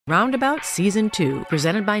Roundabout Season 2,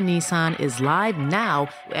 presented by Nissan, is live now,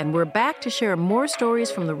 and we're back to share more stories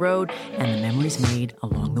from the road and the memories made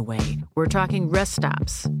along the way. We're talking rest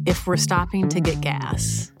stops, if we're stopping to get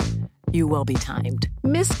gas. You will be timed.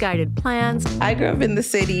 Misguided plans. I grew up in the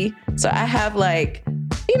city, so I have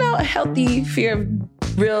a healthy fear of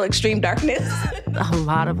real extreme darkness. A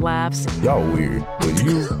lot of laughs. Y'all weird, but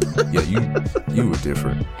you were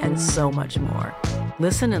different. And so much more.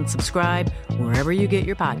 Listen and subscribe wherever you get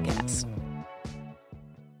your podcasts.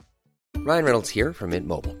 Ryan Reynolds here from Mint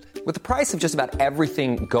Mobile. With the price of just about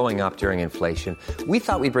everything going up during inflation, we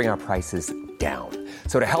thought we'd bring our prices down.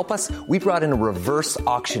 So to help us, we brought in a reverse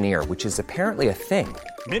auctioneer, which is apparently a thing.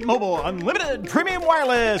 Mint Mobile Unlimited Premium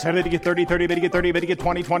Wireless. How to get 30, 30, bit to get 30, bit to get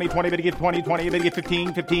 20, 20, 20, bit to get 20, 20, bit to get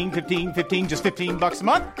 15, 15, 15, 15, just $15 a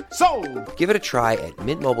month? Sold! Give it a try at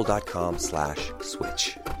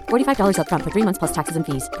mintmobile.com/switch. $45 up front for 3 months plus taxes and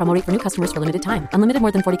fees. Promo rate for new customers for limited time. Unlimited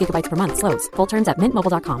more than 40 gigabytes per month. Slows full terms at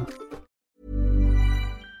mintmobile.com.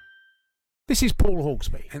 This is Paul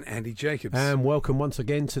Hawksby. And Andy Jacobs. And welcome once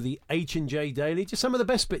again to the H&J Daily, just some of the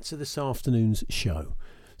best bits of this afternoon's show.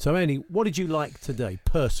 So, Andy, what did you like today,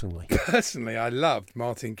 personally? Personally, I loved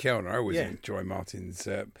Martin Kellner. I always enjoy Martin's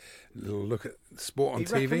little look at sport on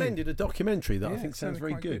TV. He recommended a documentary that I think sounds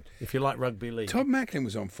very good, if you like rugby league. Todd Macklin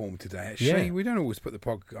was on form today, actually. We don't always put the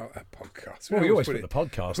podcast. Well, we always put the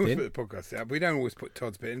podcast in. We put the podcast out. We don't always put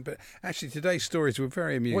Todd's bit in, but actually today's stories were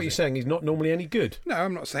very amusing. What are you saying? He's not normally any good? No,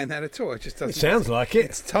 I'm not saying that at all. It just doesn't. It sounds like it.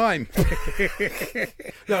 It's time.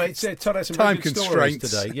 No, it's Todd has some time very good constraints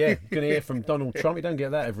stories today. Yeah, you're going to hear from Donald Trump. You don't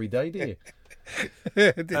get that every day, do you?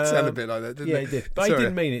 It did sound a bit like that, didn't it? Yeah, it did. But he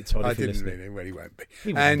didn't mean it, Todd. I didn't mean it. Well, he won't be.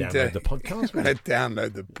 He won't download the podcast.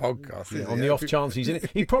 Download the podcast. On the off chance he's in it.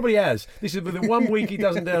 He probably has. This is the 1 week he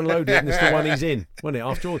doesn't download it, and it's the one he's in, wasn't it?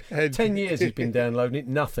 After all, 10 years he's been downloading it,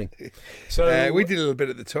 nothing. So we did a little bit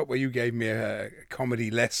at the top where you gave me a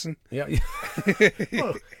comedy lesson. Yeah.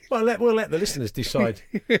 Well, we'll let the listeners decide.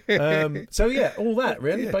 So, yeah, all that,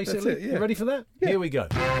 really, basically. That's it, You ready for that? Yeah. Here we go.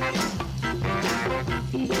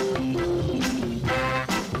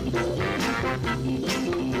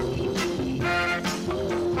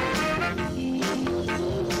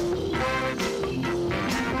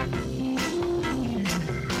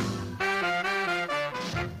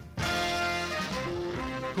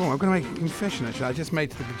 Oh, I'm going to make a confession, actually. I just made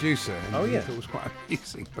to the producer. And Oh, yeah. I thought it was quite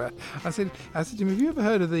amusing. But I said to him, have you ever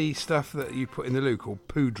heard of the stuff that you put in the loo called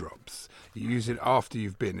poo drops? You use it after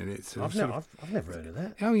you've been, and it's I've never heard of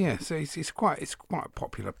that. Oh yeah, so it's quite a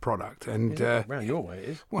popular product, and Around your way it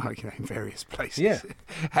is. well, in various places. Yeah.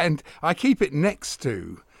 And I keep it next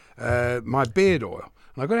to my beard oil.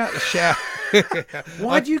 And I got out the shower.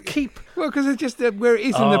 Why do you keep... Well, because it's just where it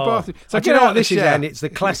is in the bathroom. So I do you get know out what the this is, shower. Andy? It's the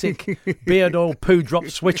classic beard oil poo drop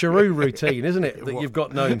switcheroo routine, isn't it? That you've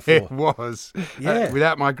got known for. It was. Yeah.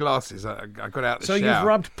 Without my glasses, I got out the So shower. you've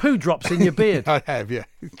rubbed poo drops in your beard. I have, yeah.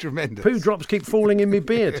 It's tremendous. Poo drops keep falling in my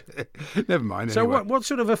beard. Never mind. So anyway. what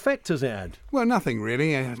sort of effect has it had? Well, nothing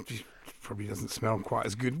really. Probably doesn't smell quite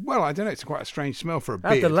as good. Well, I don't know. It's quite a strange smell for a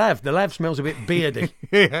At beard. the lav smells a bit beardy.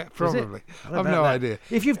 Yeah, probably. I've I've no idea.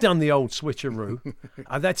 If you've done the old switcheroo,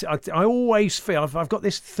 I always feel I've got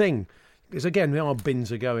this thing. Because again, our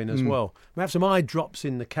bins are going as well. We have some eye drops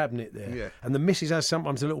in the cabinet there, Yeah. and the missus has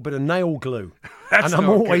sometimes a little bit of nail glue, That's and I'm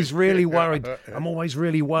not always good. really worried. I'm always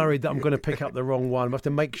really worried that I'm going to pick up the wrong one. I have to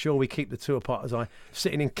make sure we keep the two apart as I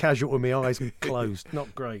sitting in casual with my eyes closed.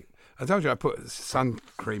 Not great. I told you I put sun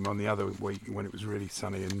cream on the other week when it was really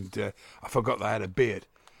sunny, and I forgot that I had a beard.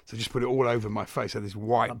 So I just put it all over my face. I had this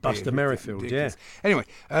white Like Buster beard. Merrifield, Ridiculous. Anyway,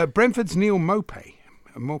 Brentford's Neil Maupay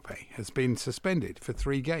has been suspended for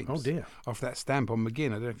 3 games. Oh, dear. After that stamp on McGinn.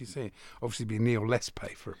 I don't know if you see it. Obviously be Neil less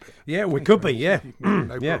pay for a bit. Yeah, we could be. Yeah,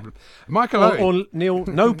 No Yeah. problem. Michael Owen. or Neil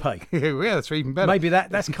no pay. Yeah, that's even better. Maybe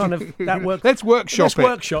that's kind of that works. Let's workshop Let's it.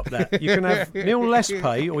 workshop that. You can have Neil less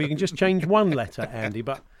pay, or you can just change one letter, Andy.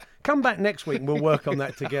 But come back next week and we'll work on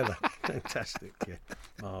that together. Fantastic. Yeah,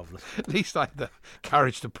 marvellous. At least I had the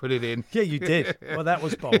courage to put it in. Yeah, you did. Well, that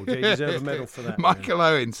was bold. Yeah, you deserve a medal for that. Michael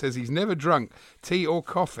Owen says he's never drunk tea or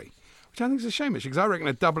coffee, which I think is a shame, actually, because I reckon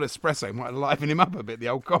a double espresso might liven him up a bit, the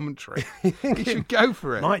old commentary. He should go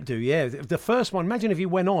for it. Might do, yeah. The first one, imagine if he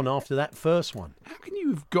went on after that first one. How can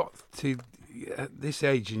you have got to this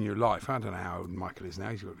age in your life? I don't know how old Michael is now.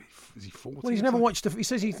 He's got to be, is he 40? Well, he's never watched he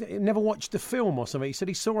says he never watched the film or something. He said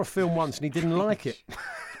he saw a film once and he didn't like it.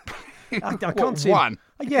 I can't see him.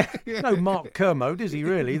 Yeah, no Mark Kermode, is he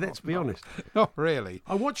really? Let's be honest. Not really.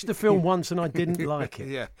 I watched the film once and I didn't like it.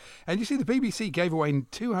 Yeah. And you see, the BBC gave away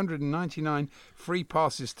 299 free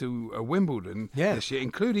passes to Wimbledon this year,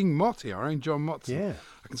 including Motti, our own John Motson. Yeah.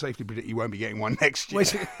 I can safely predict you won't be getting one next year.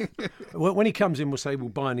 Well, when he comes in, we'll say we'll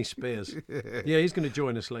buy any spares. Yeah, he's going to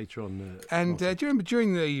join us later on. And do you remember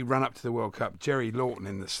during the run-up to the World Cup, Jerry Lawton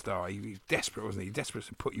in The Star, he was desperate, wasn't he? Desperate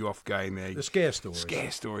to put you off going there. The scare stories.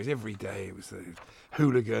 Scare stories every day. It was the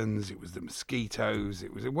hooligans, it was the mosquitoes,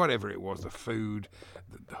 it was whatever it was, the food,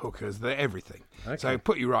 the hookers, everything. Okay. So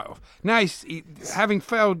put you right off. Now, he, having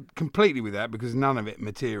failed completely with that because none of it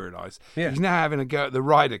materialised, he's now having a go at the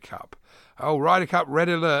Ryder Cup. Oh, Ryder Cup, red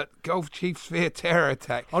alert, Gulf Chiefs fear terror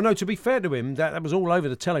attack. Oh, no, to be fair to him, that was all over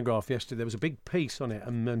the Telegraph yesterday. There was a big piece on it,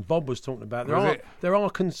 and Bob was talking about there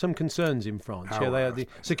are some concerns in France. The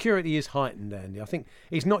security is heightened, Andy. I think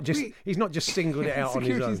he's not just singled it out on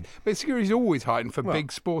his own. But security's always heightened for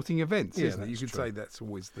big sporting events, isn't it? You could say that's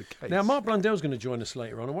always the case. Now, Mark Blundell's going to join us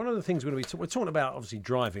later on, and one of the things we're talking about, obviously,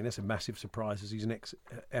 driving. That's a massive surprise, as he's an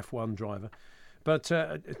ex-F1 driver. But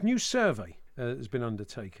a new survey has been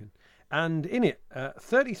undertaken. And in it,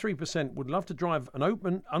 33% would love to drive an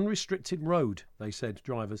open, unrestricted road, they said,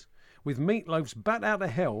 drivers, with Meatloaf's Bat Out of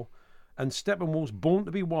Hell and Steppenwolf's Born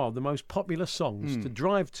to be Wild, the most popular songs to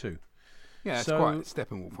drive to. Yeah,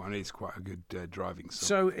 Steppenwolf one is quite a good driving song.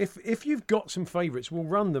 So if you've got some favourites, we'll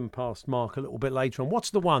run them past Mark a little bit later on. What's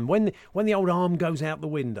the one? When the old arm goes out the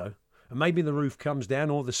window and maybe the roof comes down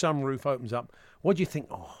or the sunroof opens up, what do you think?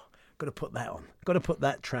 Oh, got to put that on. Got to put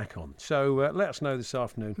that track on. So let us know this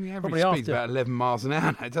afternoon. The average speed's about 11 miles an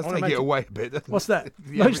hour. It does take it away a bit, doesn't it? What's that?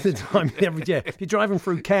 Most of the time, if you're driving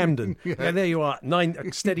through Camden, there you are,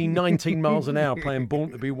 steady 19 miles an hour playing Born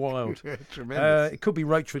to be Wild. Tremendous. It could be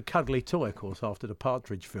Roachford Cuddly Toy, of course, after the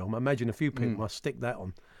Partridge film. I imagine a few people must stick that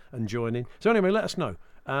on and join in. So anyway, let us know.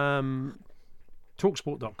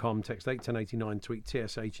 Talksport.com, text 81089, tweet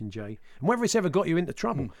TSH and J. And whether it's ever got you into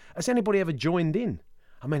trouble, has anybody ever joined in?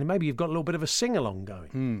 I mean, maybe you've got a little bit of a sing-along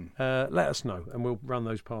going. Let us know, and we'll run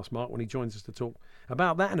those past Mark when he joins us to talk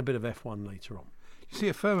about that and a bit of F1 later on. You see,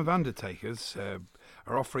 a firm of undertakers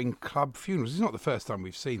are offering club funerals. It's not the first time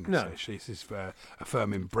we've seen this, actually. This is a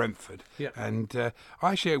firm in Brentford. Yeah. And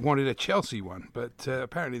I actually wanted a Chelsea one, but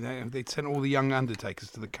apparently they'd sent all the young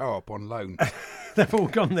undertakers to the Co-op on loan. They've all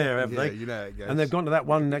gone there, have they? You know how it goes. And they've gone to that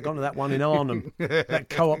one in Arnhem, that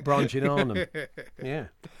Co-op branch in Arnhem. Yeah.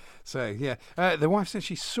 So, the wife said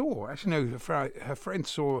she saw, actually, no, her friend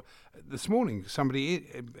saw this morning somebody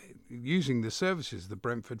using the services, the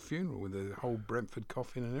Brentford funeral, with the whole Brentford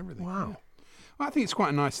coffin and everything. Wow. Well, I think it's quite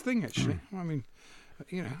a nice thing, actually. I mean,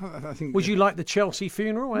 I think... Would you like the Chelsea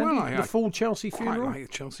funeral, Andy? Well, the full Chelsea funeral? Quite like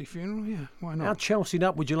a Chelsea funeral, yeah. Why not? How Chelsea'd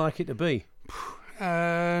up would you like it to be?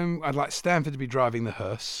 I'd like Stanford to be driving the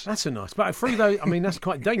hearse. That's a nice, but through those, I mean, that's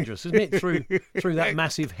quite dangerous, isn't it? Through that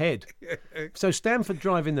massive head. So Stanford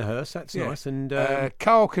driving the hearse, that's nice. And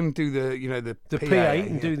Carl can do the PA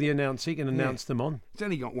and do the announce. He can announce them on. He's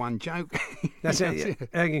only got one joke. That's it.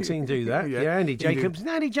 He can do that. Yeah, Andy Jacobs.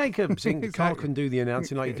 Carl can do the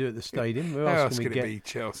announcing like you do at the stadium. Who else can we get? Be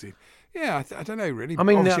Chelsea. Yeah, I don't know really. I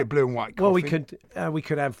mean, obviously a blue and white coffin. Well, we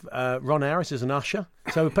could have Ron Harris as an usher,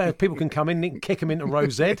 so people can come in and kick him into Row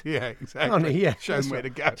Z. Yeah, exactly. Show them where to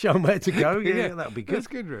go. Show them where to go. Yeah, that would be good. That's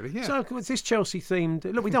good, really. Yeah. So, was this Chelsea themed?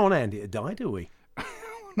 Look, we don't want Andy to die, do we?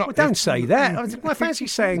 Well, don't say that. I fancy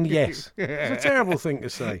saying yes. It's a terrible thing to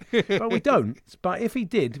say. But we don't. But if he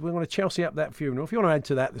did, we're going to Chelsea up that funeral. If you want to add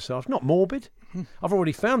to that this afternoon, not morbid. I've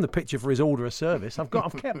already found the picture for his order of service. I've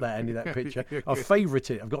kept that, Andy, that picture. I've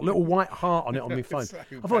favorited it. I've got a little white heart on it on my phone.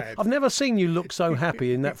 I've never seen you look so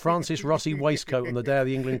happy in that Francis Rossi waistcoat on the day of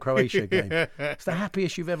the England-Croatia game. It's the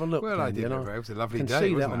happiest you've ever looked. Well, Andy, I did. It was a lovely day. Can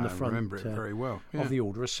see that on the front. I remember it very well. Of the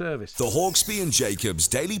order of service. The Hawksbee and Jacobs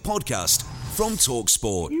Daily Podcast from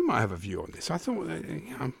TalkSport. You might have a view on this. I thought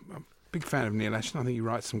I'm a big fan of Neil Ashton. I think he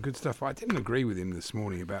writes some good stuff. But I didn't agree with him this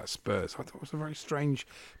morning about Spurs. I thought it was a very strange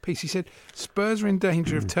piece. He said Spurs are in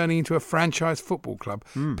danger of turning into a franchise football club,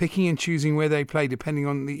 picking and choosing where they play depending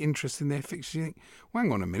on the interest in their fixtures. You think, well,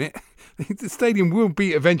 hang on a minute. The stadium will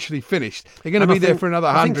be eventually finished. They're going to be there for another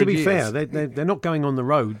 100 years. I think, to be fair, they're not going on the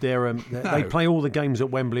road. They play all the games at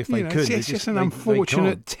Wembley if they could. It's just an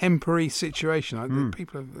unfortunate temporary situation.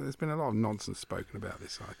 There's been a lot of nonsense spoken about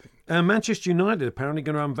this, I think. Manchester United apparently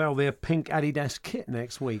going to unveil their pink Adidas kit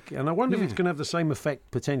next week, and I wonder if it's going to have the same effect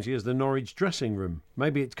potentially as the Norwich dressing room.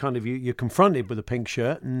 Maybe it's kind of you're confronted with a pink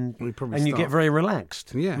shirt and you get very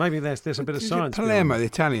relaxed. Yeah, maybe there's a bit of science. Palermo, the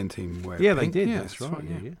Italian team, wear pink. They did. Yeah, that's right.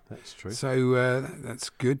 Yeah, that's true. So that's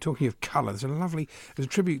good. Talking of colour, there's a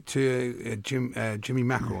tribute to Jimmy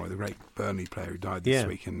McIlroy, the great Burnley player who died this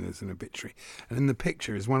week, and there's an obituary. And in the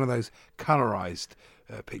picture is one of those colourised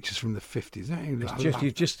pictures from the 50s.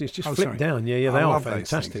 It's just flipped down. Yeah, they are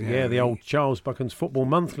fantastic. Things, the old Charles Buchan's Football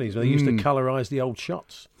Monthlies, where they used to colorise the old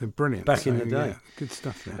shots. They're brilliant. Back in the day. Yeah, good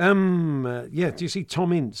stuff there. Do you see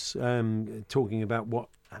Tom Ince talking about what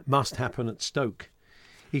must happen at Stoke?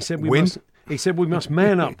 He said we must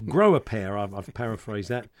man up, grow a pair, I've paraphrased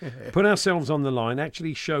that, put ourselves on the line,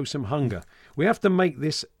 actually show some hunger. We have to make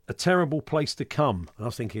this a terrible place to come. And I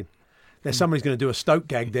was thinking, somebody's going to do a Stoke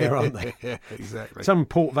gag there, aren't they? Yeah, exactly. Some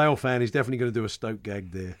Port Vale fan is definitely going to do a Stoke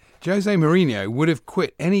gag there. Jose Mourinho would have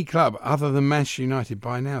quit any club other than Manchester United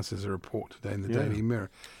by now, says a report today in the Daily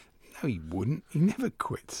Mirror. No, he wouldn't. He never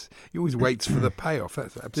quits. He always waits for the payoff.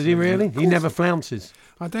 That's absolutely. Does he really? He never flounces.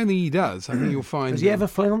 I don't think he does. I think you'll find. Has he ever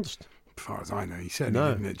flounced? As far as I know, he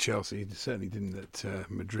certainly didn't at Chelsea. He certainly didn't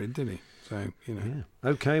at Madrid, did he? So, Yeah.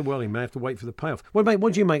 OK, well, he may have to wait for the payoff. Well, mate,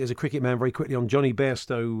 what do you make as a cricket man, very quickly, on Johnny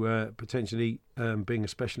Bairstow potentially being a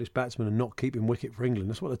specialist batsman and not keeping wicket for England?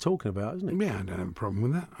 That's what they're talking about, isn't it? Yeah, I don't have a problem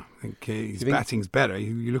with that. I think his batting's better.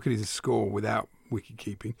 You look at his score without wicket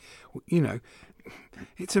keeping.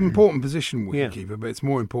 It's an important position, wicket keeper, but it's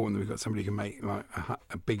more important that we've got somebody who can make like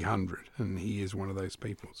a big 100, and he is one of those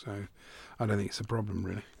people. So I don't think it's a problem,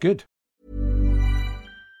 really. Good.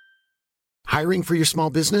 Hiring for your small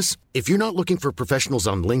business? If you're not looking for professionals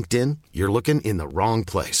on LinkedIn, you're looking in the wrong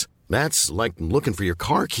place. That's like looking for your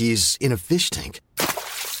car keys in a fish tank.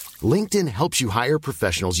 LinkedIn helps you hire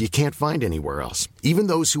professionals you can't find anywhere else, even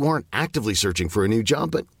those who aren't actively searching for a new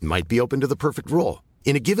job but might be open to the perfect role.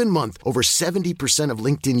 In a given month, over 70% of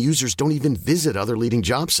LinkedIn users don't even visit other leading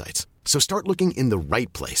job sites. So start looking in the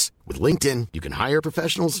right place. With LinkedIn, you can hire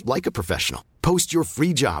professionals like a professional. Post your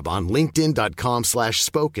free job on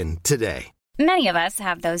linkedin.com/spoken today. Many of us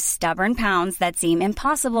have those stubborn pounds that seem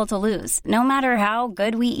impossible to lose, no matter how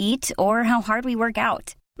good we eat or how hard we work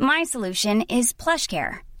out. My solution is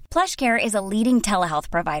PlushCare. PlushCare is a leading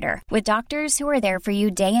telehealth provider with doctors who are there for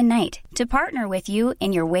you day and night to partner with you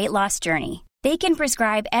in your weight loss journey. They can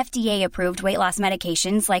prescribe FDA-approved weight loss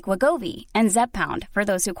medications like Wegovy and Zepbound for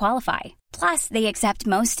those who qualify. Plus, they accept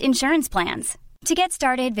most insurance plans. To get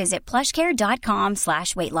started, visit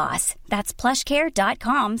plushcare.com/weightloss. That's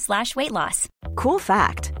plushcare.com/weightloss. Cool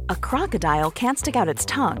fact, a crocodile can't stick out its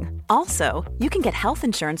tongue. Also, you can get health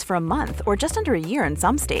insurance for a month or just under a year in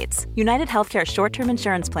some states. United Healthcare short-term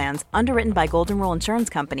insurance plans, underwritten by Golden Rule Insurance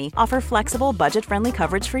Company, offer flexible, budget-friendly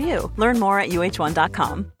coverage for you. Learn more at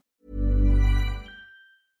uh1.com.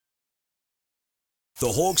 The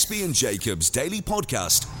Hawksby and Jacobs Daily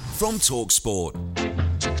Podcast from TalkSport.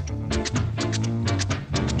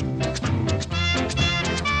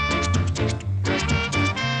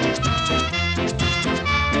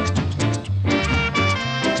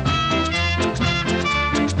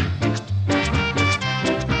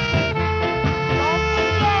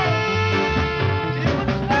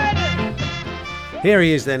 Here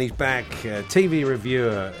he is then, he's back, TV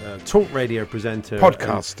reviewer, talk radio presenter.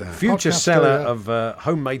 Podcaster. Future seller of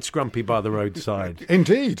homemade scrumpy by the roadside.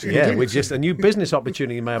 Indeed. Yeah, with just a new business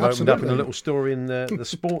opportunity may have opened up in a little story in the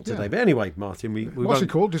Sport today. But anyway, Martin, we what's it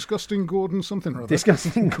called? Disgusting Gordon something or other.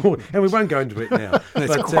 Disgusting Gordon. And we won't go into it now.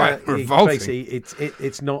 It's quite revolting. Basically,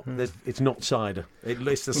 it's not cider.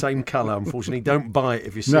 It's the same colour, unfortunately. Don't buy it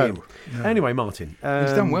if you see him. No. Anyway, Martin.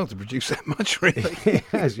 He's done well to produce that much, really. He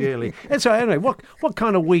has, really. And so, anyway, what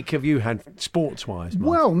kind of week have you had sports-wise,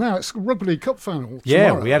 Martin? Well, now it's Rugby League Cup final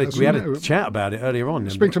tomorrow, we had a chat about it earlier on.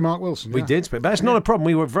 Speak to Mark Wilson. We did speak, but that's not a problem.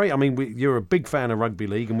 We were you're a big fan of rugby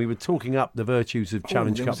league, and we were talking up the virtues of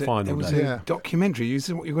Challenge Cup final day. There was a documentary.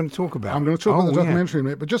 Is what you're going to talk about? I'm going to talk about the documentary in a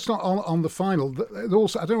minute, but just on the final.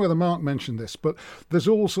 Also, I don't know whether Mark mentioned this, but there's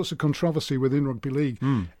all sorts of controversy within rugby league.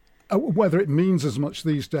 Whether it means as much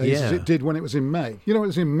these days as it did when it was in May. You know, it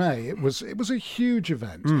was in May. It was a huge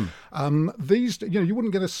event. You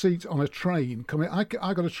wouldn't get a seat on a train. I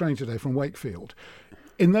got a train today from Wakefield.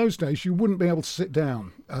 In those days, you wouldn't be able to sit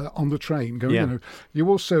down on the train. You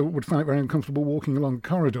also would find it very uncomfortable walking along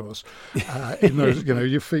corridors. In those,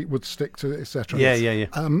 your feet would stick to it, etc. Yeah.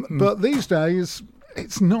 But these days,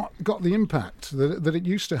 it's not got the impact that it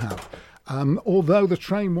used to have. Although the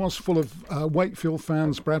train was full of Wakefield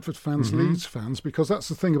fans, Bradford fans, Leeds fans, because that's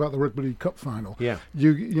the thing about the Rugby League Cup final. Yeah.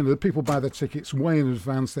 You know, the people buy their tickets way in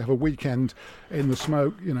advance. They have a weekend in the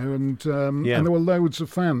smoke, you know, and there were loads of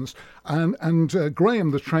fans. And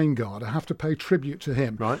Graham, the train guard, I have to pay tribute to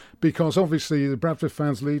him, right? Because obviously the Bradford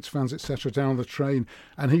fans, Leeds fans, etc., down the train,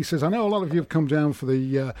 and he says, "I know a lot of you have come down for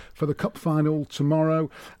the cup final tomorrow,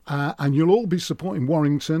 and you'll all be supporting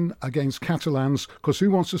Warrington against Catalans because who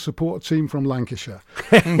wants to support a team from Lancashire?"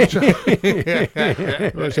 Which I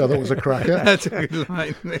thought was a cracker. That's a good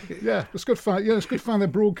line. Yeah, it's good fun. Yeah, it's good fun. They're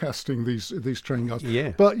broadcasting these train guards.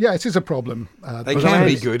 Yeah, but yeah, it is a problem. They can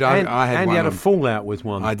be good. I had one. He had a fallout with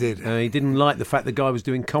one. I did. He didn't like the fact the guy was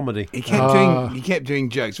doing comedy. He kept doing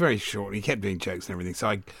jokes, very short. He kept doing jokes and everything.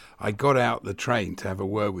 So I got out the train to have a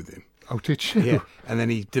word with him. Oh, did you? Yeah. And then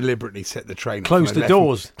he deliberately set the train closed the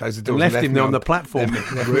doors. Closed the And doors. left him there on the platform.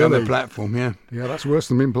 Left me on the platform, yeah. Yeah, that's worse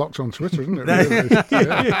than being blocked on Twitter, isn't it? Really?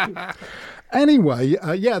 Yeah. Anyway,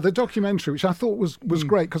 the documentary, which I thought was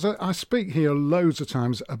great, because I speak here loads of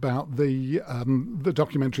times about the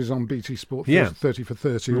documentaries on BT Sport, 30 for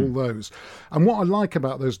 30, all those. And what I like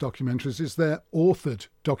about those documentaries is they're authored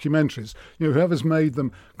documentaries. You know, whoever's made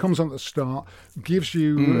them comes on at the start, gives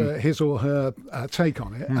you his or her take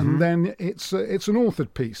on it, and then it's an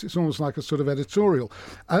authored piece. It's almost like a sort of editorial.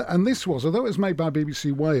 And this was, although it was made by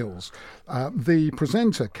BBC Wales, the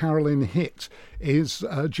presenter, Carolyn Hitt, is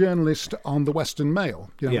a journalist on the Western Mail,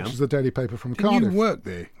 which is the daily paper from Cardiff. Did you work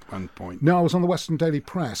there at one point? No, I was on the Western Daily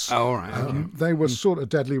Press. Oh, all right. Okay. They were sort of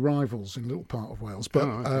deadly rivals in a little part of Wales. But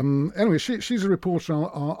anyway, she's a reporter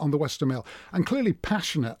on the Western Mail and clearly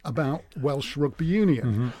passionate about Welsh rugby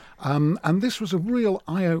union. And this was a real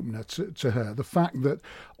eye-opener to her, the fact that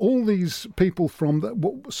all these people from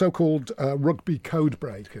the so-called rugby code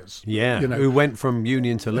breakers, who went from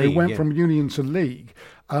union to league,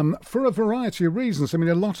 for a variety of reasons. I mean,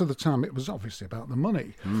 a lot of the time it was obviously about the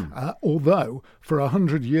money, although for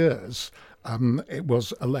 100 years... it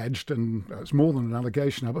was alleged, and it's more than an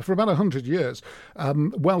allegation now, but for about 100 years,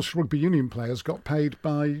 Welsh rugby union players got paid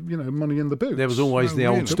by, money in the boots. There was always the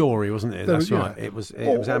old story, wasn't it? That's right. It was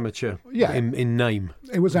amateur in name.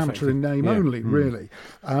 It was amateur in name only, really.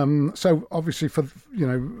 So obviously for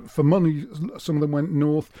money, some of them went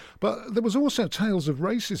north, but there was also tales of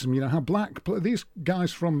racism, how these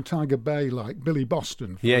guys from Tiger Bay, like Billy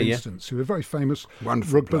Boston, for instance, who were a very famous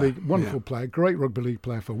wonderful player, great rugby league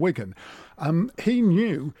player for Wigan. He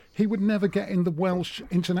knew he would never get in the Welsh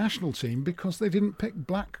international team because they didn't pick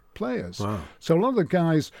black players. Wow. So a lot of the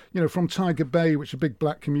guys, from Tiger Bay, which is a big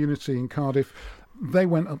black community in Cardiff, they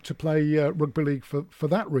went up to play rugby league for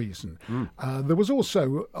that reason. There was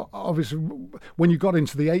also, obviously, when you got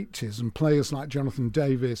into the 80s and players like Jonathan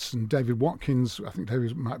Davis and David Watkins, I think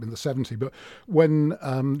Davis might have been the 70s, but when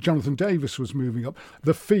Jonathan Davis was moving up,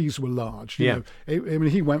 the fees were large. You know,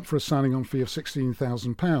 he went for a signing on fee of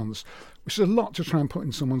 £16,000. Which is a lot to try and put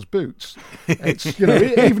in someone's boots. It's,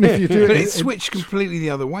 even if you do it... But it's switched completely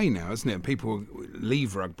the other way now, isn't it? People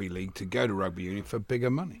leave rugby league to go to rugby union for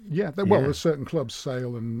bigger money. There's certain clubs,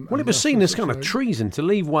 Sale and... Well, it was seen as kind of treason to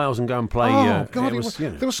leave Wales and go and play...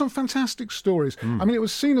 there were some fantastic stories. I mean, it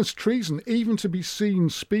was seen as treason even to be seen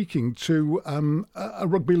speaking to a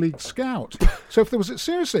rugby league scout. So if there was...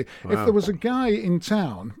 Seriously, if there was a guy in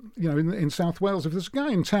town... in South Wales, if there's a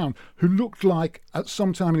guy in town who looked like at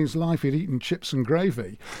some time in his life he'd eaten chips and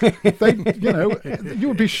gravy, you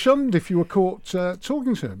would be shunned if you were caught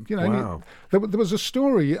talking to him. There was a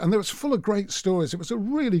story, and it was full of great stories. It was a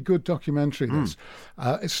really good documentary. This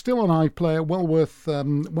it's still on iPlayer, well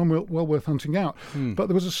worth hunting out. But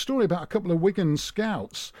there was a story about a couple of Wigan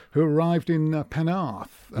scouts who arrived in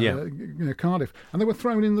Penarth, Cardiff, and they were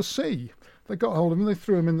thrown in the sea. They got hold of them, they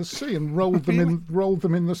threw them in the sea and rolled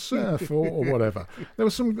them in the surf or whatever. There were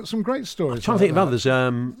some great stories. I'm trying to think of others.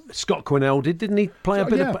 Scott Quinnell didn't he play a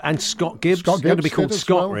bit of... And Scott Gibbs. Scott Gibbs had to be called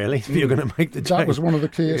Scott, really, if you're going to make the change. That was one of the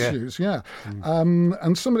key issues, And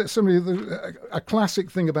a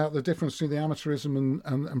classic thing about the difference between the amateurism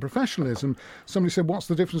and professionalism, somebody said, what's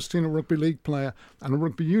the difference between a rugby league player and a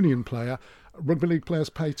rugby union player? Rugby league players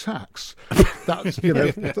pay tax. That's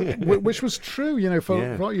which was true,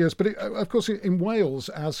 for years. But of course, in Wales,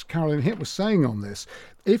 as Carolyn Hitt was saying on this,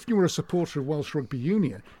 if you were a supporter of Welsh Rugby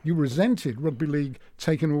Union, you resented rugby league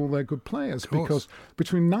taking all their good players because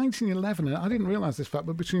between 1911 and I didn't realise this fact,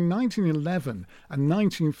 but between 1911 and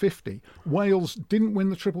 1950, Wales didn't win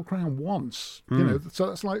the Triple Crown once. So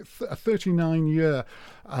that's like a 39-year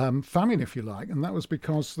famine, if you like, and that was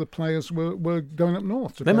because the players were going up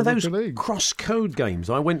north to Remember play those rugby league. cross-code games?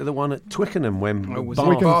 I went to the one at Twickenham when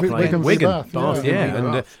Wigan, Bath,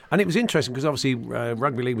 and it was interesting because obviously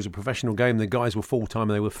rugby league was a professional game. The guys were full-time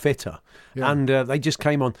and they were fitter, and they just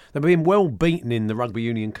came on. They were being well beaten in the rugby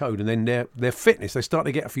union code, and then their fitness, they started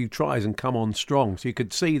to get a few tries and come on strong. So you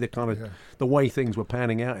could see the kind of the way things were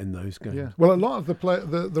panning out in those games. Yeah. Well, a lot of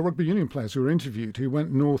the rugby union players who were interviewed who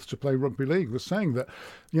went north to play rugby league were saying that,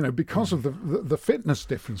 because of the fitness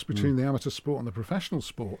difference between the amateur sport and the professional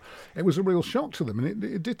sport, it was a real shock to them, and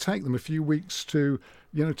it did take them a few weeks to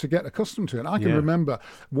get accustomed to it. I can remember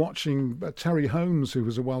watching Terry Holmes, who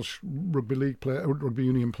was a Welsh rugby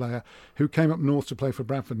union player, who came up north to play for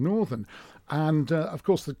Bradford Northern. And, of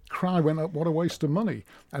course, the cry went up, what a waste of money.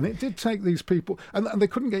 And it did take these people... And they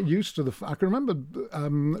couldn't get used to I can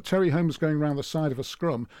remember Terry Holmes going around the side of a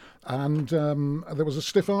scrum, and there was a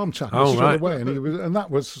stiff arm tackle straight away. And it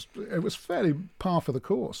was fairly par for the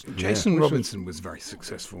course. Jason Robinson was very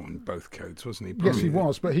successful in both codes, wasn't he? Yes, he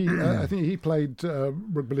was. But I think he played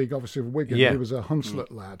rugby league, obviously, with Wigan. He was a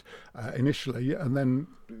Hunslet lad initially, and then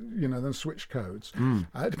switch codes.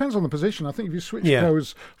 It depends on the position. I think if you switch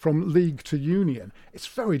codes from league to union, it's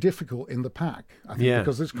very difficult in the pack, I think,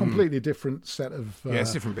 because there's a completely different set of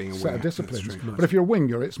it's different being a winger, disciplines. But if you're a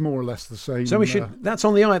winger, it's more or less the same. So we should. That's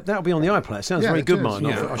on the that'll be on the iPlayer. It sounds very good, Martin.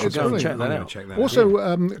 I should go and check that out.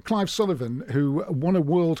 Also, Clive Sullivan, who won a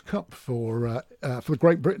World Cup for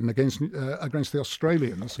Great Britain against the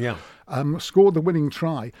Australians, scored the winning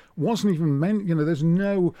try. Wasn't even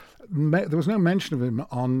there was no mention of him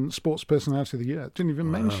on Sports Personality of the Year. Didn't even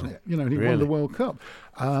mention it. He won the World Cup.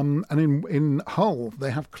 And in Hull,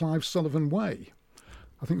 they have Clive Sullivan Way.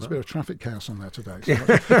 I think there's a bit of traffic chaos on there today. So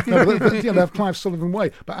they have Clive Sullivan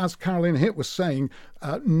Way. But as Caroline Hitt was saying,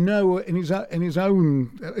 in his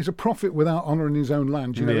own, it's a prophet without honour in his own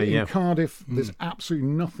land. In Cardiff, there's absolutely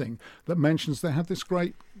nothing that mentions they had this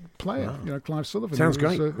great player, Clive Sullivan. Sounds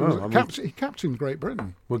great. He captained Great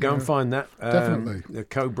Britain. We'll go and find that. Definitely. The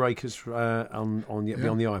code breakers on the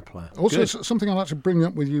iPlayer. Also, something I'd like to bring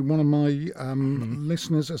up with you, one of my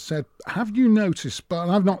listeners has said, have you noticed, but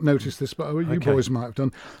I've not noticed this, but you boys might have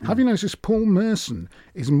done, have you noticed Paul Merson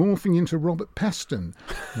is morphing into Robert Peston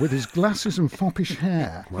with his glasses and foppish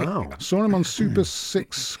hair? Wow. Saw him on Super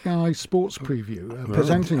 6 Sky Sports Preview,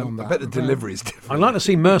 presenting on that. I bet the delivery is different. I'd like to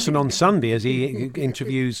see Merson on Sunday as he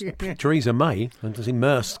interviews Theresa May, and to see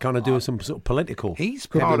Merce kind of do some sort of political. He's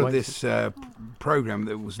part of this programme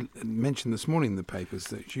that was mentioned this morning in the papers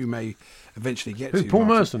that you may eventually get to. Paul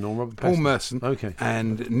Merson or Robert Peston? Paul Merson. Okay.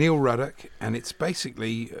 And Neil Ruddock, and it's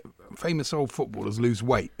basically famous old footballers lose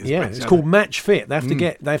weight. It's called Match Fit. They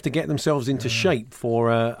have to get themselves into shape for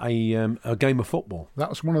a game of football. That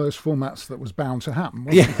was one of those formats that was bound to happen.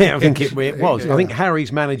 Wasn't it? I think it was. I think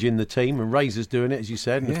Harry's managing the team and Razor's doing it, as you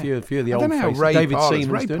said, and a few of the old faces. David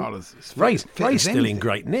Seaman's doing it. Ray's still in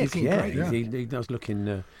great nick. He does look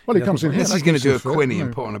in. Well, he comes in here. He's going to do a Quinny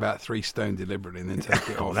and put on about 3 stone deliberately and then take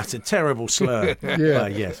it off. That's a terrible slur.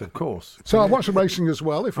 Yes, of course. So I watched the racing as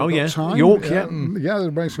well, if we've got time. York,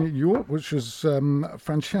 the racing at York, which was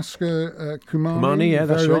Francesca Kumani. Yeah,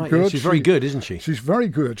 that's right. Good. She's very good, isn't she? She's very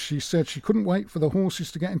good. She said she couldn't wait for the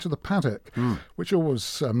horses to get into the paddock, which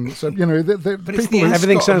always,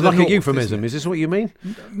 everything sounds like a euphemism. Is this what you mean?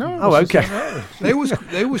 No. Oh, okay. They always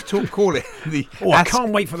call it the... I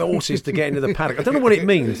can't wait for the horses to get into the paddock. I don't know what it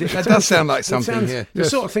means. That does sound like something, the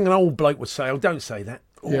sort of thing an old bloke would say. Oh, don't say that.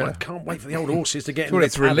 I can't wait for the old horses to get in the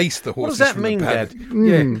paddock. Release the horses. What does that mean, Dad?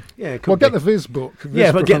 Get the Viz book.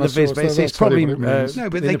 But get the Viz book. It's probably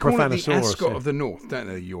but they call it the Ascot of the North, don't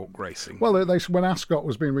they? York racing. Well, when Ascot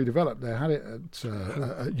was being redeveloped, they had it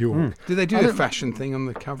at York. Did they do the fashion thing on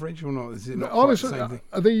the coverage or not? Is it not quite the same thing?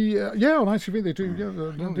 On ITV they do.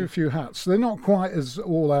 They do a few hats. They're not quite as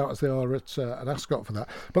all out as they are at Ascot for that.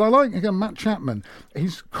 But I like again Matt Chapman.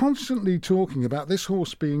 He's constantly talking about this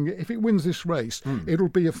horse being, if it wins this race,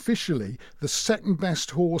 it'll be officially the second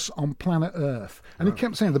best horse on planet Earth. And he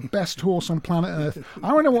kept saying the best horse on planet Earth. I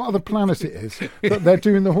don't know what other planet it is that they're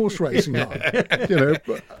doing the horse racing on.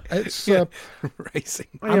 But it's racing.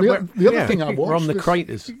 And the other thing I watched, we're on the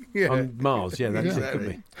craters on Mars. Yeah, that's it. Could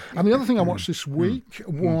be. And the other thing I watched this week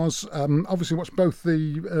was obviously watched both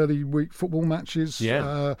the early week football matches.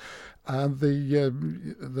 And the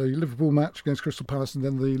Liverpool match against Crystal Palace, and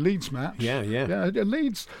then the Leeds match.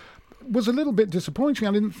 Leeds was a little bit disappointing.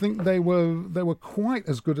 I didn't think they were quite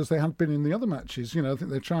as good as they had been in the other matches. I think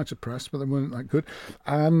they tried to press, but they weren't that good.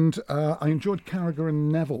 And I enjoyed Carragher and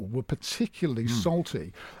Neville were particularly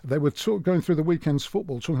salty. They were going through the weekend's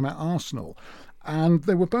football, talking about Arsenal. And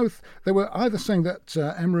they were either saying that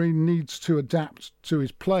Emery needs to adapt to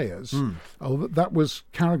his players, or that was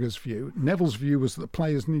Carragher's view. Neville's view was that the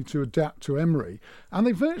players need to adapt to Emery. And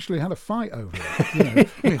they virtually had a fight over it.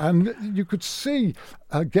 And you could see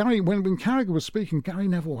Gary, when Carragher was speaking, Gary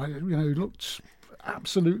Neville, looked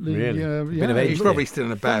absolutely. Really? He's probably still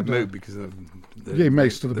in a bad mood because of he may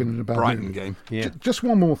still have been in a bad Brighton mood. game. Yeah. Just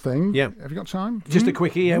one more thing. Yeah. Have you got time? Just a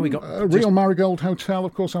quickie. Yeah, we got Real Marigold Hotel.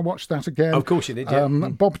 Of course, I watched that again. Of course you did. Yeah.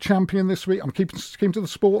 Bob Champion this week. I'm keeping to the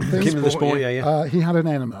sport thing. Keeping to the sport. Yeah. He had an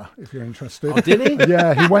enema. If you're interested. Oh, did he?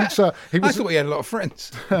 Yeah. He went. I thought he had a lot of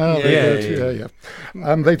friends. Yeah.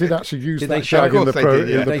 They did actually use. Did that they show in the pro?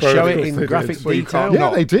 Did they show it in graphic detail? Yeah,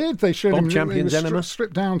 they did. They showed Bob him Champion's enema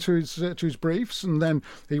stripped down to his briefs, and then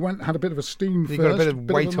he went had a bit of a steam He first, got a bit of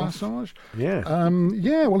weight off. massage. Yeah.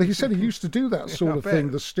 Well, he said he used to do that sort of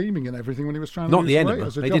thing, the steaming and everything, when he was trying to Not lose the weight enema.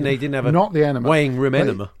 as a He job. didn't have a not the enema. weighing room But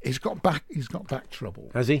enema. He's got back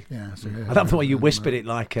trouble. Has he? Yeah. So, I love the way you whispered it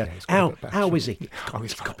like, how is he?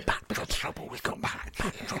 He's got back trouble. He's got back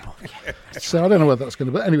trouble. So I don't know whether that's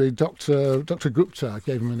going to. But anyway, Dr. Gupta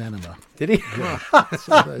gave him an enema. Did he?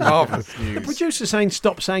 Marvellous news. The producer's saying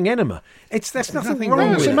stop saying enema. There's nothing wrong wrong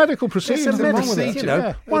with with It's it. a medical procedure. It's a Nothing wrong medicine, with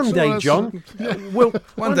it. One day, John, we'll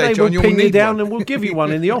John, you'll pin you need down one. and we'll give you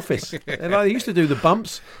one in the office. Like they used to do the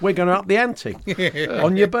bumps. We're going to up the ante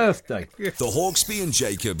on your birthday. The Hawksby and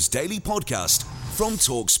Jacobs Daily Podcast from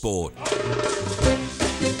TalkSport.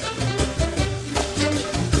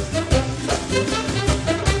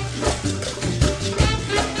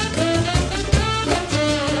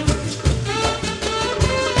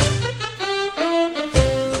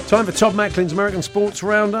 Time for Todd Macklin's American Sports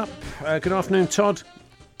Roundup. Good afternoon, Todd.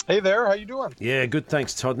 Hey there, how you doing? Yeah, good,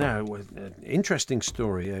 thanks, Todd. Now, interesting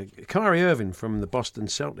story. Kyrie Irving from the Boston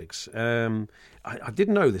Celtics. I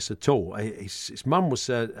didn't know this at all. His mum was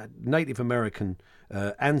Native American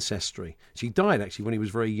ancestry. She died actually when he was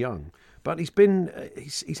very young. But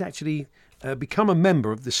he's actually become a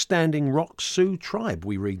member of the Standing Rock Sioux tribe.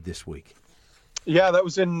 We read this week. Yeah, that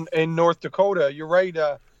was in North Dakota. You're right.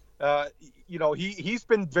 He's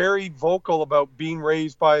been very vocal about being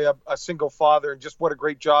raised by a single father, and just what a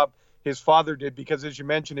great job his father did, because as you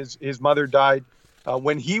mentioned, his mother died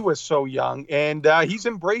when he was so young, and he's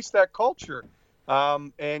embraced that culture.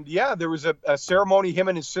 There was a ceremony him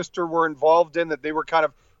and his sister were involved in, that they were kind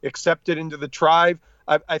of accepted into the tribe.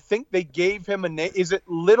 I think they gave him a name. Is it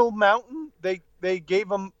Little Mountain? They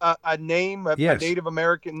gave him a name, a Native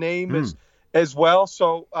American name as well.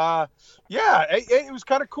 So, it was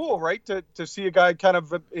kind of cool, right? To see a guy kind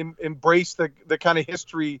of embrace the kind of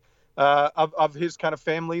history of his kind of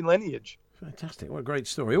family lineage. Fantastic. What a great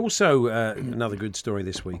story. Also, another good story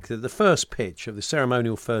this week. The first pitch of the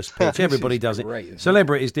ceremonial first pitch. Everybody does it. Great,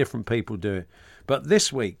 Celebrities, different people do it. But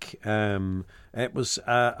this week, it was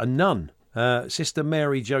a nun, Sister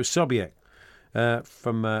Mary Jo Sobiek,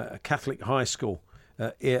 from a Catholic high school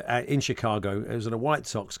in Chicago. It was at a White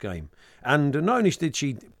Sox game. And not only did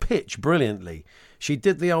she pitch brilliantly, she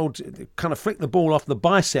did the old kind of flick the ball off the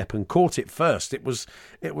bicep and caught it first. It was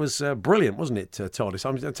brilliant, wasn't it, Todd?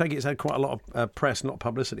 I take it it's had quite a lot of press, not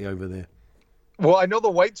publicity over there. Well, I know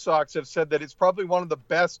the White Sox have said that it's probably one of the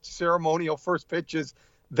best ceremonial first pitches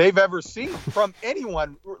they've ever seen from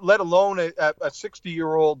anyone, let alone a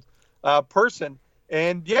 60-year-old person.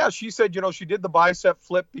 And yeah, she said, she did the bicep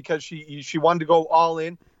flip because she wanted to go all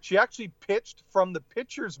in. She actually pitched from the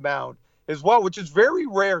pitcher's mound as well, which is very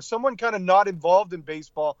rare. Someone kind of not involved in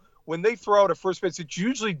baseball, when they throw out a first pitch, it's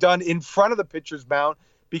usually done in front of the pitcher's mound,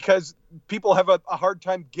 because people have a hard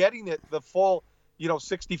time getting it the full,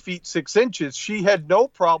 60 feet, 6 inches. She had no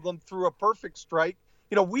problem, threw a perfect strike.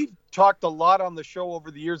 We've talked a lot on the show over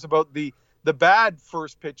the years about the bad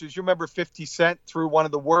first pitches. You remember 50 Cent threw one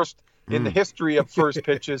of the worst in the history of first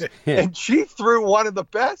pitches, and she threw one of the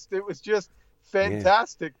best. It was just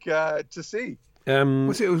fantastic to see. It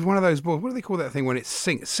was one of those balls. What do they call that thing when it's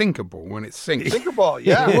sinker ball? When it sinks. Sinker ball,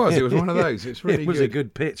 yeah. It was one of those. It's really It was good. a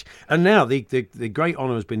good pitch. And now the great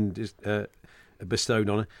honour has been bestowed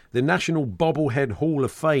on her. The National Bobblehead Hall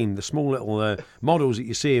of Fame, the small little models that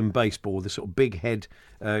you see in baseball, the sort of big head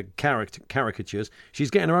caricatures. She's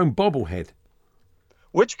getting her own bobblehead.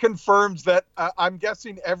 Which confirms that I'm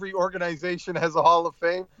guessing every organization has a Hall of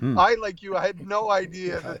Fame. I, like you, I had no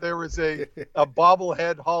idea that there was a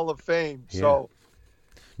bobblehead Hall of Fame. Yeah. So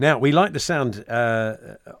now we like the sound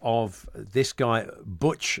of this guy,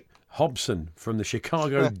 Butch Hobson from the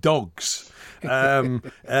Chicago Dogs.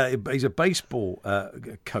 He's a baseball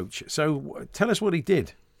coach. So tell us what he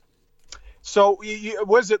did. So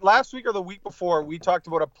was it last week or the week before? We talked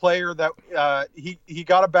about a player that he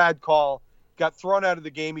got a bad call, got thrown out of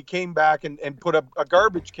the game. He came back and put a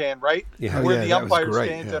garbage can, right? Where the umpire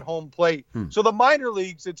stands at home plate. So the minor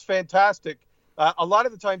leagues, it's fantastic. A lot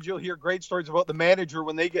of the times you'll hear great stories about the manager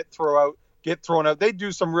when they get thrown out. They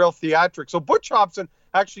do some real theatrics. So Butch Hobson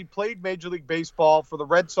actually played Major League Baseball for the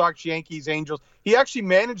Red Sox, Yankees, Angels. He actually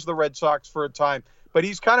managed the Red Sox for a time, but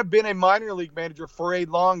he's kind of been a minor league manager for a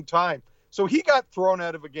long time. So he got thrown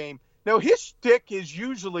out of a game. Now, his shtick is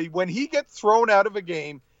usually when he gets thrown out of a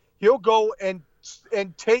game, he'll go and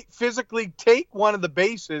physically take one of the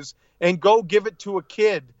bases and go give it to a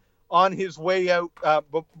kid on his way out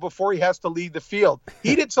before he has to leave the field.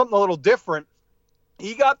 He did something a little different.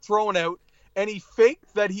 He got thrown out, and he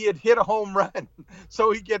faked that he had hit a home run.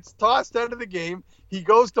 So he gets tossed out of the game. He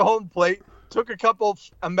goes to home plate, took a couple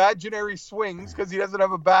imaginary swings because he doesn't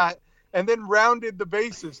have a bat, and then rounded the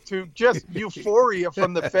bases to just euphoria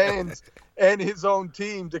from the fans and his own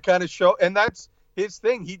team to kind of show. And that's his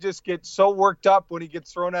thing. He just gets so worked up when he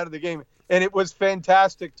gets thrown out of the game. And it was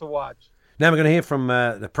fantastic to watch. Now we're going to hear from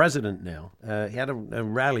the president now. He had a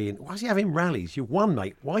rally. Why is he having rallies? You won,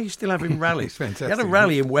 mate. Why are you still having rallies? Fantastic. He had a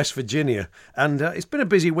rally in West Virginia, and it's been a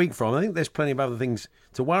busy week for him. I think there's plenty of other things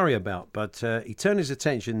to worry about, but he turned his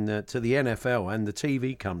attention to the NFL and the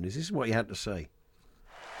TV companies. This is what he had to say.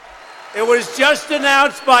 It was just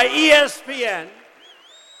announced by ESPN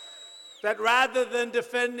that rather than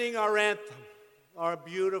defending our anthem, our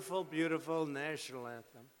beautiful, beautiful national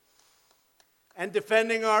anthem, and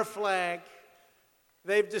defending our flag,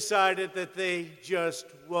 they've decided that they just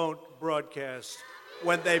won't broadcast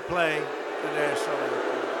when they play the national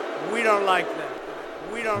anthem. We don't like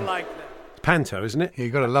that. We don't like that. Panto, isn't it? You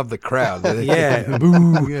got to love the crowd. Yeah,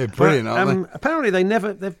 boo, yeah, brilliant, aren't they? Apparently,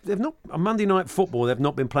 they've not on Monday Night Football. They've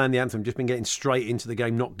not been playing the anthem, just been getting straight into the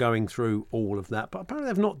game, not going through all of that. But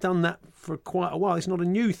apparently, they've not done that for quite a while. It's not a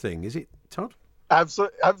new thing, is it, Todd?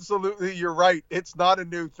 Absolutely, you're right. It's not a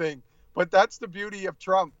new thing, but that's the beauty of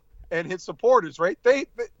Trump and his supporters, right?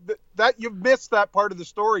 That you've missed that part of the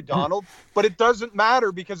story, Donald. But it doesn't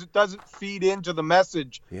matter because it doesn't feed into the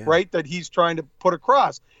message, right, that he's trying to put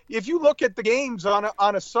across. If you look at the games on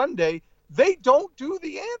a Sunday, they don't do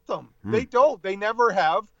the anthem. They don't. They never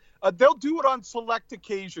have. They'll do it on select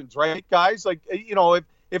occasions, right, guys? Like, you know,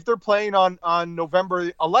 if they're playing on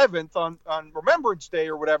November 11th on Remembrance Day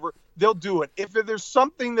or whatever, they'll do it. If there's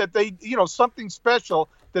something that they, you know, something special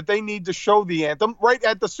that they need to show the anthem, right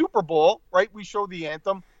at the Super Bowl, right, we show the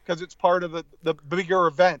anthem because it's part of the bigger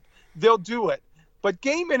event. They'll do it. But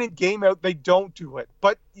game in and game out, they don't do it.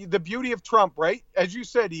 But the beauty of Trump, right? As you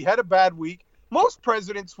said, he had a bad week. Most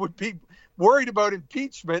presidents would be worried about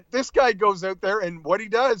impeachment. This guy goes out there, and what he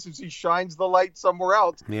does is he shines the light somewhere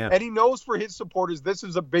else. Yeah. And he knows for his supporters, this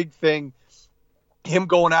is a big thing, him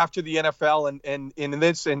going after the NFL and in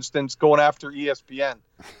this instance, going after ESPN.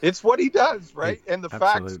 It's what he does, right? And the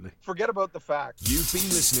facts, forget about the facts. You've been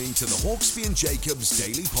listening to the Hawksby and Jacobs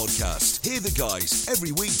Daily Podcast. Hear the guys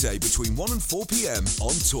every weekday between 1 and 4 p.m.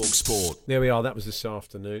 on TalkSport. There we are. That was this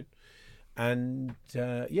afternoon. And,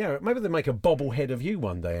 maybe they'll make a bobblehead of you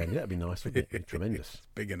one day, Andy. That'd be nice, wouldn't it? Tremendous. It's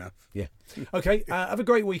big enough. Yeah. Okay, have a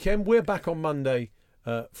great weekend. We're back on Monday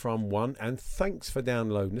from 1, and thanks for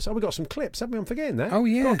downloading us. Oh, we've got some clips, haven't we? I'm forgetting that. Oh,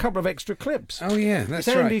 yeah. Got a couple of extra clips. Oh, yeah, that's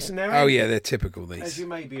it's right. Andy's now. Oh, yeah, they're typical, these. As you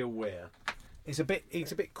may be aware, he's a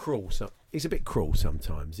bit cruel. He's a bit cruel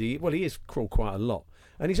sometimes. He is cruel quite a lot.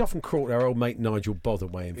 And he's often cruel to our old mate Nigel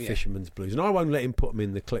Botherway in Fisherman's Blues. And I won't let him put them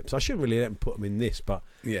in the clips. I shouldn't really let him put them in this, but,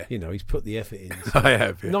 you know, he's put the effort in. So. I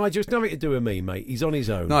have, yeah. Nigel, it's nothing to do with me, mate. He's on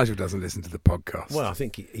his own. Nigel doesn't listen to the podcast. Well, I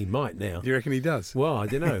think he might now. Do you reckon he does? Well, I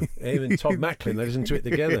don't know. Him and Todd Macklin, they listen to it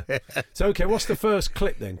together. So, okay, what's the first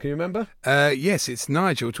clip then? Can you remember? Yes, it's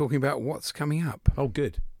Nigel talking about what's coming up. Oh,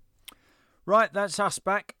 good. Right, that's us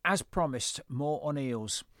back. As promised, more on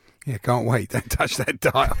Eels. Yeah, can't wait. Don't touch that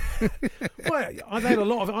dial. Well,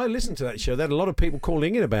 I listened to that show. They had a lot of people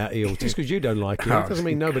calling in about Eels. Just because you don't like Eels doesn't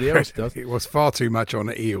mean nobody else does. It was far too much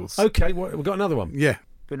on Eels. Okay, we've got another one. Yeah.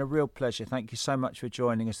 Been a real pleasure. Thank you so much for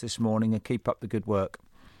joining us this morning, and keep up the good work.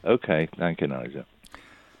 Okay, thank you, Nigel.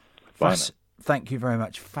 Thank you very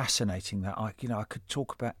much. Fascinating that. I could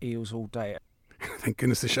talk about Eels all day. Thank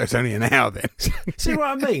goodness the show's only an hour then. See what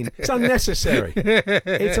I mean? It's unnecessary.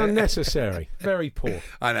 It's unnecessary. Very poor.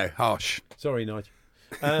 I know, harsh. Sorry, Nigel.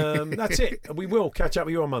 That's it. We will catch up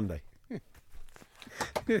with you on Monday.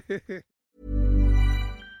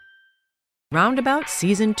 Roundabout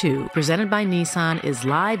Season 2, presented by Nissan, is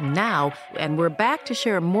live now, and we're back to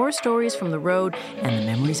share more stories from the road and the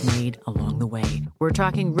memories made along the way. We're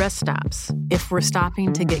talking rest stops, if we're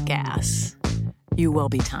stopping to get gas. You will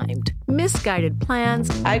be timed. Misguided plans.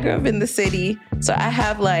 I grew up in the city, so I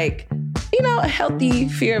have a healthy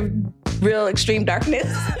fear of real extreme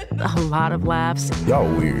darkness. A lot of laughs. Y'all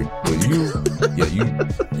weird, but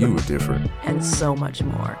you were different. And so much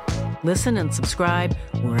more. Listen and subscribe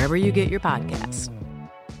wherever you get your podcasts.